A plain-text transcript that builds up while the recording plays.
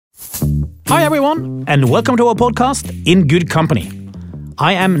Hi everyone, and welcome to our podcast, In Good Company.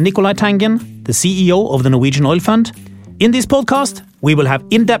 I am Nicolai Tangen, the CEO of the Norwegian Oil Fund. In this podcast, we will have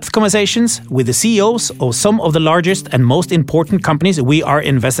in-depth conversations with the CEOs of some of the largest and most important companies we are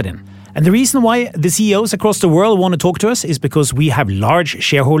invested in. And the reason why the CEOs across the world want to talk to us is because we have large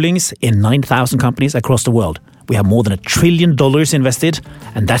shareholdings in 9,000 companies across the world. We have more than $1 trillion invested,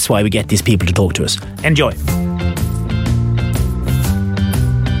 and that's why we get these people to talk to us. Enjoy.